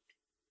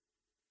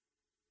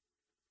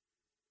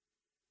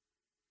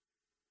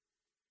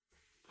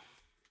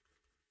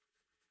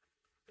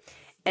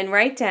 And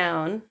write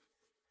down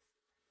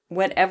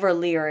whatever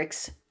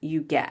lyrics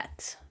you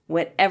get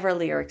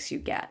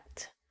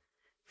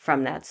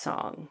from that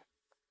song.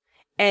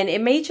 And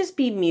it may just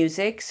be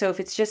music. So if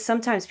it's just,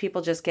 sometimes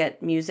people just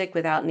get music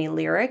without any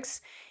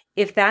lyrics.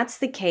 If that's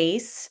the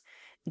case,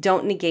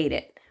 don't negate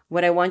it.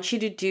 What I want you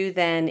to do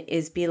then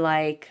is be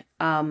like,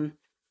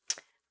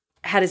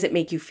 how does it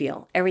make you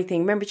feel?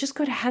 Everything. Remember, just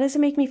go to, how does it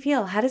make me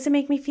feel? How does it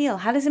make me feel?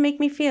 How does it make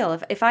me feel?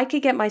 If I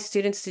could get my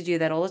students to do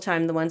that all the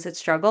time, the ones that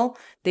struggle,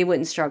 they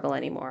wouldn't struggle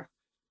anymore.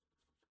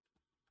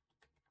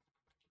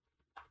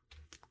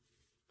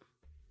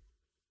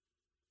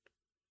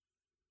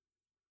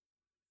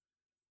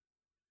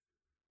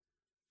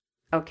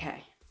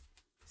 Okay.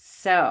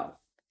 So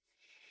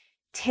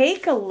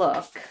take a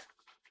look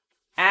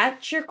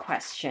at your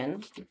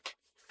question,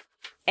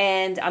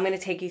 and I'm going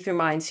to take you through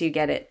mine so you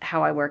get it,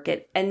 how I work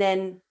it, and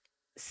then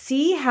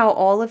see how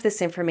all of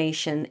this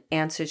information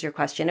answers your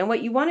question. And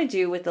what you want to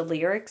do with the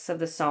lyrics of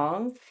the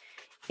song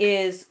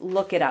is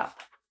look it up.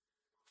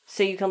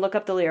 So you can look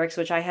up the lyrics,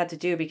 which I had to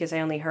do because I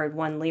only heard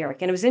one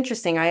lyric. And it was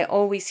interesting. I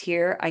always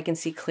hear, I can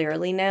see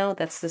clearly now,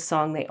 that's the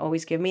song they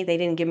always give me. They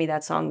didn't give me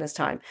that song this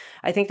time.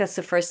 I think that's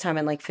the first time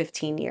in like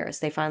 15 years.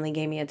 They finally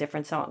gave me a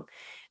different song.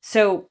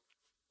 So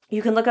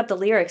you can look up the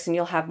lyrics and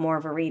you'll have more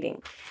of a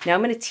reading. Now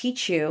I'm going to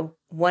teach you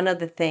one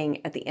other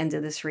thing at the end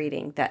of this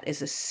reading that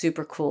is a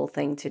super cool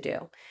thing to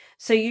do.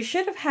 So you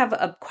should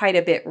have quite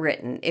a bit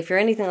written. If you're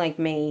anything like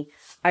me,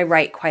 I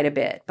write quite a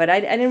bit, but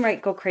I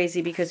didn't go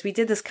crazy because we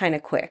did this kind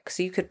of quick.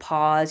 So you could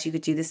pause, you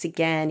could do this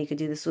again, you could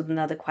do this with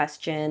another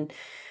question,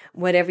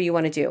 whatever you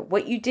want to do.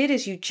 What you did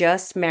is you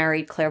just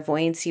married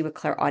clairvoyancy with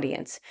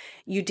clairaudience.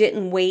 You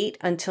didn't wait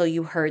until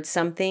you heard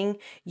something.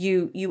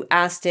 You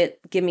asked it,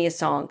 give me a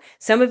song.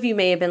 Some of you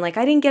may have been like,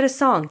 I didn't get a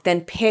song.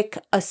 Then pick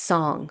a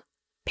song.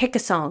 Pick a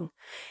song.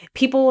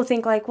 People will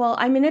think like, well,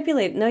 I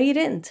manipulated. No, you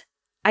didn't.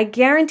 I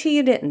guarantee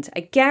you didn't. I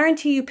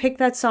guarantee you picked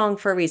that song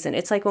for a reason.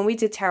 It's like when we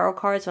did tarot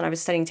cards, when I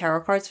was studying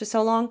tarot cards for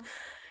so long,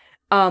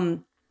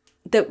 um,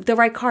 the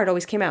right card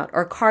always came out,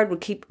 or a card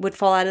would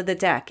fall out of the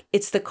deck.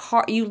 It's the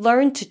card you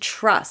learn to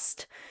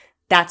trust.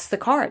 That's the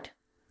card.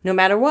 No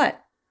matter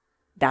what,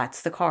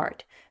 that's the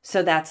card.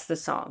 So that's the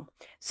song.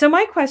 So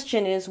my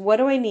question is, what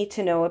do I need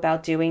to know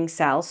about doing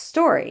Sal's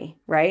story,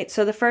 right?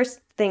 So the first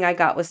thing I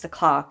got was the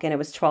clock, and it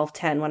was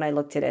 12:10 when I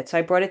looked at it. So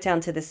I brought it down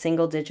to the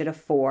single digit of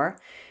 4,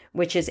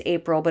 which is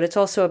April, but it's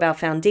also about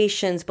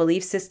foundations,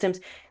 belief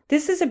systems.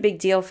 This is a big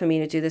deal for me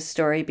to do this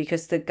story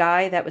because the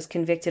guy that was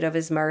convicted of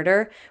his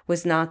murder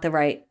was not the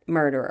right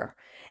murderer.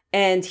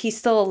 And he's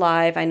still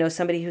alive. I know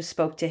somebody who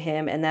spoke to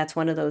him, and that's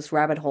one of those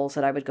rabbit holes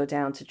that I would go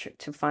down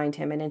to find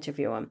him and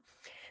interview him.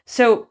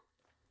 So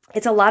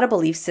it's a lot of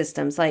belief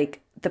systems.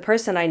 Like the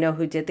person I know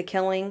who did the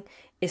killing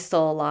is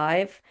still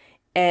alive.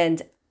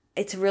 And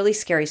it's a really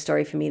scary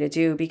story for me to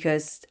do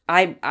because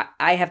I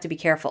have to be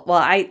careful.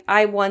 Well,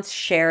 I once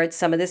shared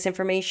some of this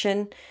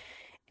information,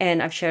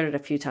 and I've shared it a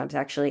few times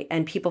actually,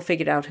 and people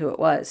figured out who it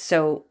was.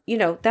 So,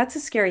 that's a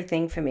scary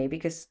thing for me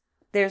because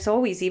there's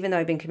always, even though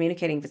I've been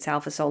communicating with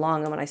Sal for so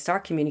long, and when I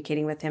start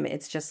communicating with him,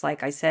 it's just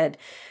like I said,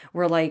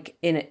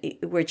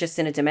 we're just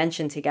in a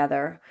dimension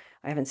together.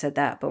 I haven't said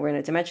that, but we're in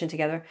a dimension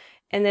together.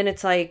 And then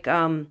it's like,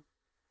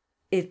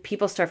 if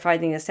people start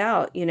finding this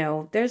out,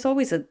 there's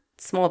always a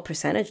small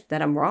percentage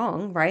that I'm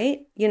wrong, right?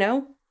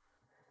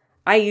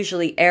 I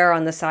usually err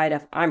on the side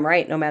of I'm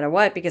right no matter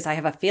what because I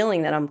have a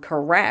feeling that I'm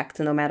correct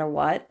no matter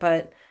what,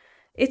 but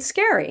it's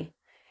scary.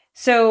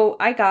 So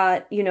I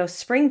got,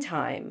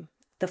 springtime.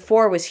 The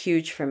 4 was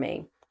huge for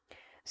me.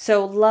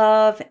 So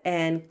love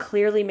and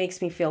clearly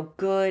makes me feel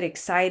good,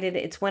 excited.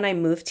 It's when I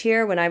moved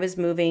here, when I was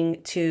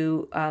moving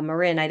to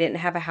Marin, I didn't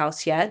have a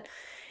house yet.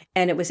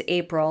 And it was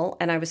April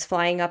and I was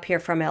flying up here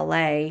from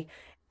LA.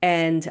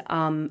 And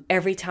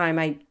every time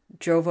I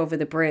drove over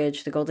the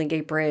bridge, the Golden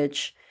Gate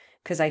Bridge,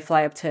 because I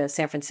fly up to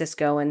San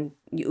Francisco and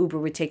Uber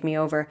would take me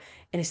over.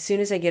 And as soon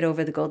as I get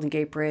over the Golden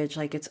Gate Bridge,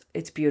 like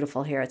it's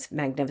beautiful here. It's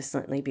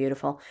magnificently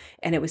beautiful.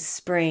 And it was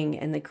spring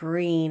and the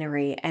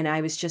greenery. And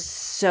I was just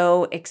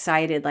so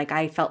excited. Like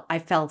I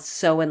felt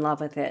so in love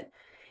with it.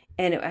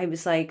 And I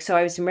was like, so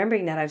I was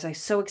remembering that. I was like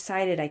so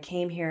excited. I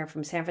came here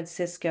from San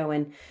Francisco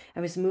and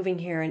I was moving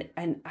here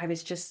and I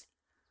was just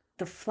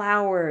the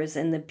flowers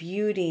and the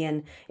beauty.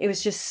 And it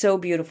was just so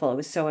beautiful. It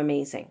was so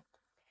amazing.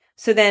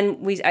 So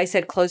then I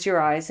said, close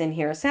your eyes and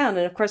hear a sound.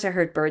 And of course I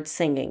heard birds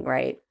singing,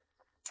 right?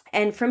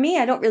 And for me,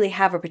 I don't really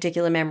have a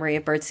particular memory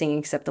of birds singing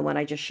except the one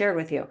I just shared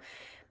with you.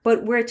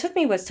 But where it took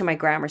me was to my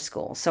grammar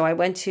school. So I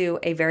went to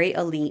a very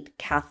elite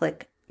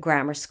Catholic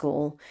grammar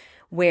school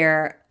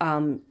where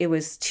it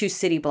was 2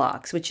 city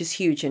blocks, which is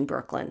huge in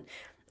Brooklyn,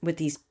 with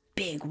these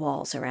big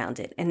walls around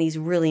it and these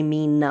really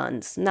mean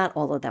nuns. Not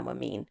all of them were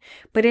mean,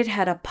 but it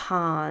had a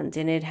pond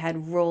and it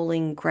had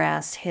rolling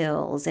grass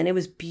hills and it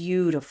was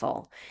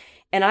beautiful.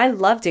 And I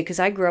loved it because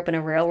I grew up in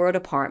a railroad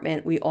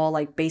apartment. We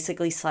all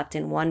basically slept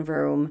in one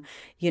room.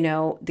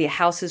 The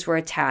houses were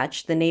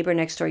attached. The neighbor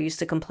next door used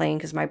to complain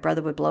because my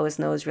brother would blow his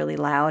nose really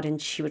loud.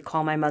 And she would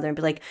call my mother and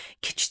be like,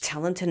 could you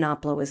tell him to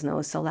not blow his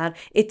nose so loud?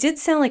 It did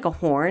sound like a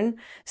horn.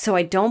 So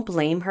I don't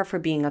blame her for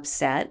being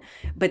upset.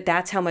 But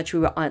that's how much we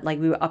were on,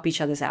 we were up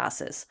each other's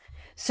asses.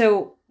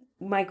 So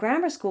my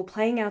grammar school,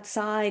 playing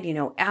outside,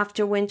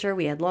 after winter,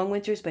 we had long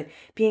winters, but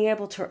being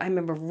able to, I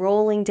remember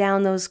rolling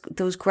down those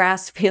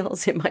grass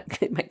fields in my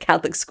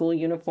Catholic school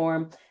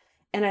uniform.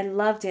 And I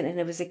loved it. And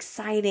it was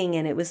exciting.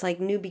 And it was like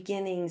new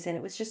beginnings. And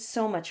it was just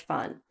so much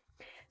fun.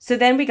 So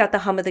then we got the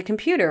hum of the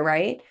computer,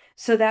 right?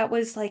 So that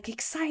was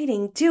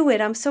exciting. Do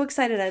it. I'm so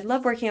excited. I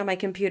love working on my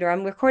computer.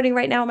 I'm recording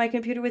right now on my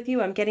computer with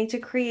you. I'm getting to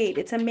create.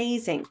 It's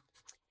amazing.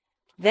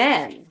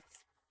 Then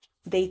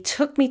they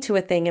took me to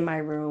a thing in my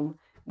room,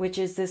 which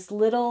is this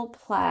little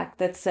plaque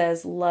that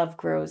says love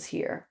grows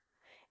here.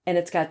 And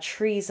it's got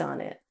trees on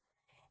it.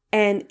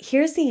 And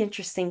here's the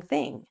interesting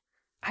thing.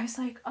 I was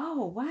like,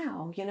 oh,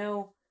 wow,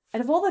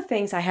 and of all the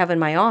things I have in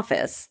my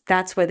office,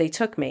 that's where they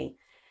took me.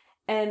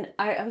 And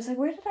I was like,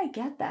 where did I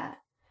get that?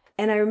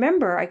 And I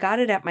remember I got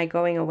it at my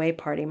going away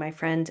party. My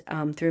friend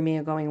threw me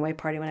a going away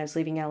party when I was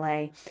leaving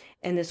LA.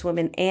 And this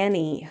woman,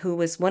 Annie, who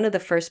was one of the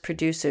first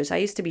producers, I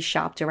used to be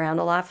shopped around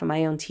a lot for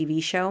my own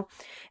TV show.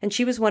 And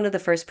she was one of the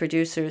first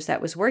producers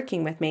that was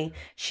working with me.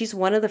 She's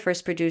one of the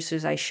first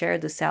producers I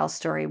shared the Sal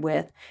story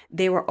with.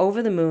 They were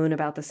over the moon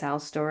about the Sal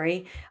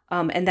story.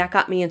 And that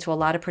got me into a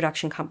lot of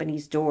production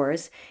companies'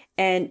 doors.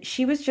 And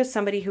she was just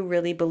somebody who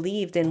really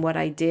believed in what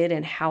I did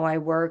and how I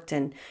worked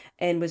and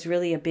was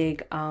really a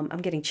big, I'm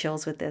getting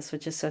chills with this,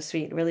 which is so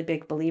sweet, really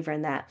big believer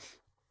in that.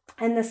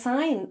 And the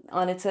sign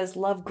on it says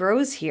love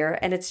grows here,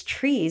 and it's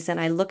trees.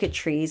 And I look at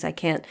trees. I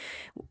can't,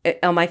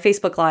 on my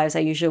Facebook Lives, I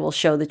usually will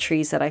show the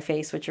trees that I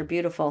face, which are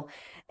beautiful.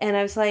 And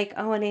I was like,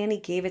 oh, and Annie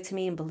gave it to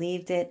me and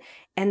believed it.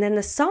 And then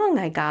the song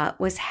I got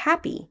was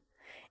Happy.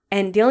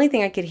 And the only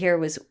thing I could hear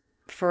was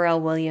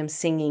Pharrell Williams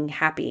singing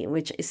Happy,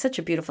 which is such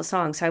a beautiful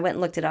song. So I went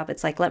and looked it up.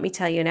 It's like, let me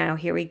tell you now,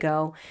 here we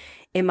go.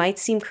 It might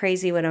seem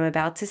crazy what I'm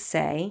about to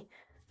say.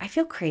 I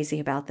feel crazy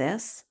about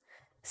this.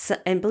 So,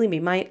 and believe me,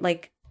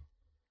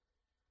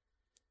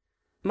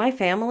 my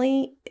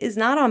family is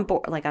not on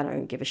board. Like, I don't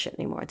even give a shit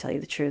anymore, I tell you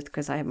the truth,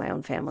 because I have my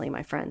own family,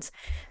 my friends.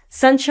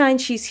 Sunshine,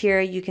 she's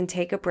here. You can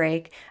take a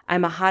break.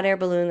 I'm a hot air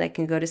balloon that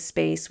can go to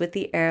space with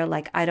the air.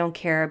 Like, I don't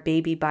care,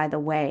 baby, by the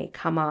way.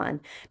 Come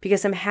on.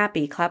 Because I'm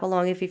happy. Clap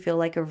along if you feel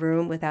like a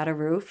room without a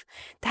roof.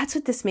 That's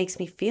what this makes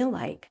me feel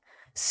like.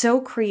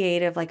 So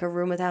creative, like a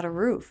room without a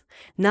roof.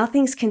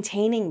 Nothing's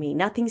containing me.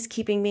 Nothing's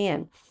keeping me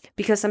in.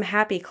 Because I'm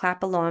happy,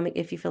 clap along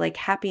if you feel like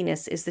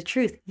happiness is the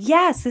truth.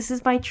 Yes, this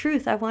is my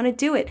truth. I want to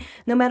do it,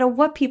 no matter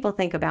what people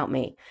think about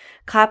me.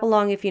 Clap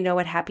along if you know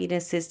what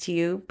happiness is to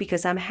you,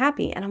 because I'm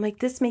happy. And I'm like,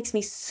 this makes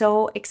me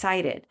so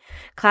excited.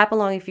 Clap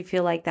along if you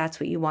feel like that's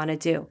what you want to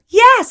do.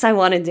 Yes, I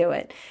want to do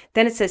it.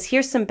 Then it says,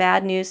 here's some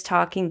bad news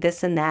talking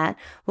this and that.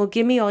 Well,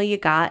 give me all you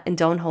got and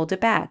don't hold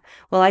it back.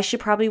 Well, I should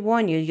probably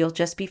warn you, you'll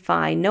just be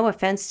fine. No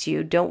offense to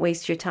you. Don't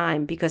waste your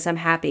time, because I'm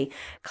happy.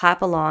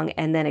 Clap along.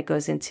 And then it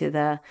goes into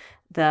the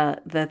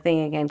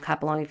thing again,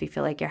 clap along if you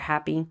feel like you're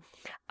happy.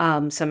 So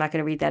I'm not going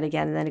to read that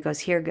again. And then it goes,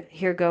 here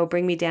go,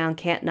 bring me down,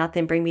 can't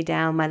nothing, bring me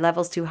down. My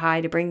level's too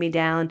high to bring me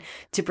down,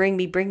 bring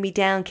me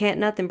down, can't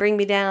nothing, bring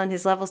me down.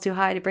 His level's too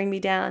high to bring me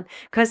down,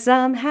 'cause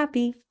I'm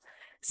happy.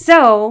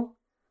 So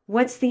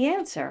what's the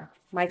answer?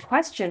 My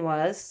question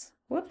was,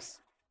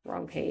 whoops,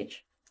 wrong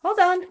page. Hold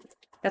on.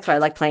 That's why I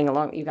like playing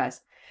along with you guys.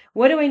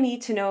 What do I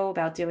need to know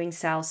about doing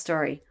Sal's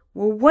story?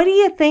 Well, what do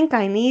you think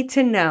I need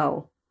to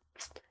know?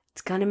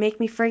 It's going to make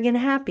me friggin'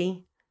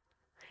 happy.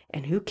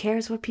 And who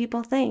cares what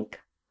people think?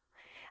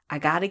 I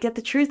got to get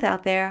the truth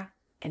out there.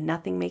 And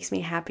nothing makes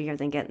me happier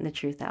than getting the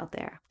truth out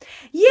there.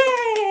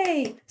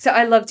 Yay! So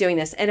I love doing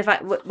this. And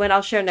when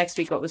I'll share next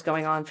week what was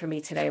going on for me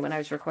today when I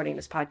was recording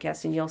this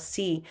podcast, and you'll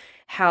see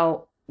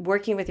how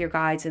working with your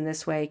guides in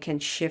this way can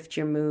shift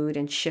your mood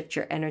and shift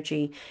your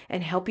energy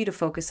and help you to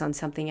focus on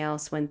something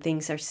else when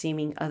things are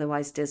seeming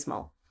otherwise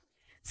dismal.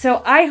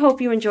 So I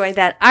hope you enjoyed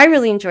that. I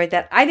really enjoyed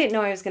that. I didn't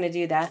know I was going to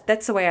do that.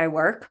 That's the way I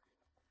work.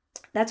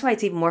 That's why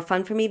it's even more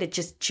fun for me to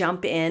just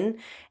jump in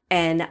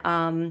and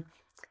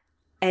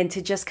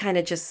to just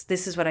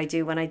this is what I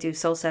do when I do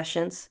soul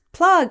sessions.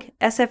 Plug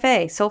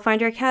SFA, Soul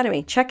Finder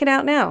Academy. Check it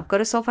out now. Go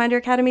to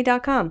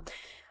soulfinderacademy.com.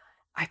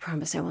 I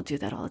promise I won't do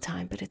that all the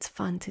time, but it's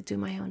fun to do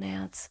my own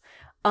ads.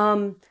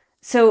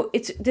 So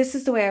this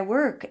is the way I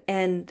work.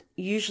 And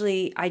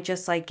usually I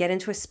just get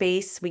into a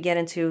space. We get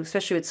into,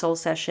 especially with soul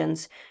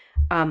sessions,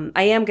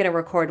 I am going to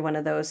record one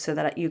of those so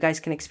that you guys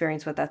can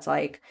experience what that's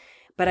like.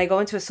 But I go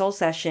into a soul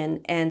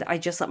session and I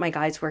just let my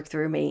guides work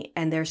through me.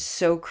 And they're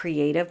so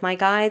creative, my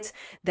guides,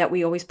 that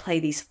we always play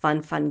these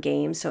fun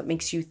games. So it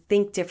makes you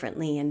think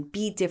differently and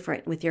be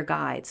different with your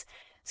guides.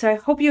 So I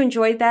hope you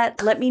enjoyed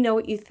that. Let me know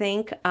what you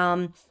think.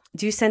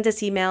 Do send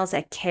us emails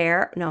at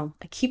I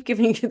keep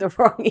giving you the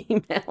wrong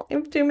email. I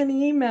have too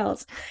many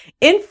emails.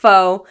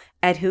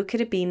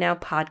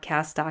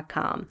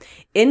 info@whocoulditbenowpodcast.com.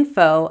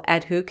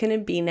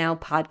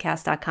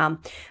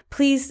 info@whocoulditbenowpodcast.com.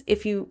 Please,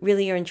 if you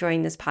really are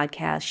enjoying this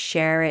podcast,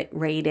 share it,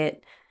 rate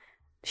it.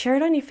 Share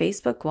it on your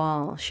Facebook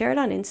wall. Share it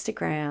on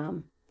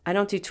Instagram. I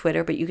don't do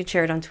Twitter, but you can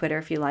share it on Twitter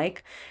if you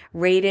like.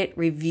 Rate it,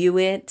 review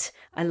it.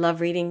 I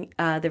love reading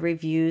the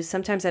reviews.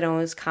 Sometimes I don't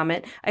always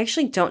comment. I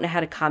actually don't know how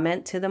to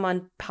comment to them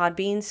on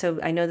Podbean, so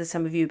I know that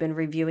some of you have been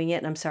reviewing it,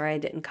 and I'm sorry I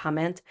didn't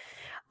comment.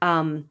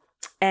 And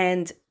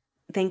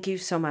thank you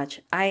so much.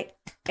 I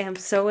am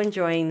so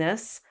enjoying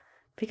this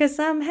because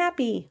I'm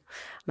happy. I'm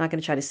not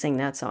going to try to sing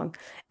that song.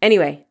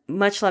 Anyway,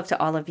 much love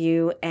to all of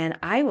you, and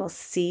I will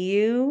see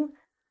you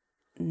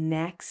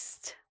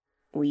next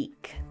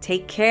week.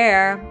 Take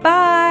care.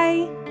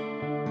 Bye.